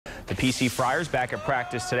The PC Friars back at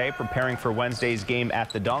practice today, preparing for Wednesday's game at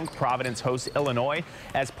the Dunk. Providence hosts Illinois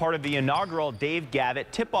as part of the inaugural Dave Gavitt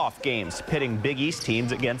tip-off games, pitting Big East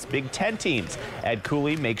teams against Big Ten teams. Ed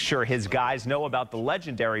Cooley makes sure his guys know about the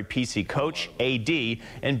legendary PC coach, AD,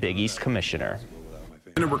 and Big East commissioner.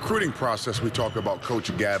 In the recruiting process, we talk about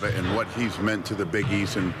Coach Gavitt and what he's meant to the Big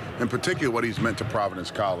East, and in particular what he's meant to Providence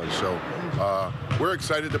College. So we're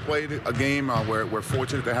excited to play a game. We're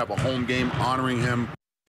fortunate to have a home game honoring him.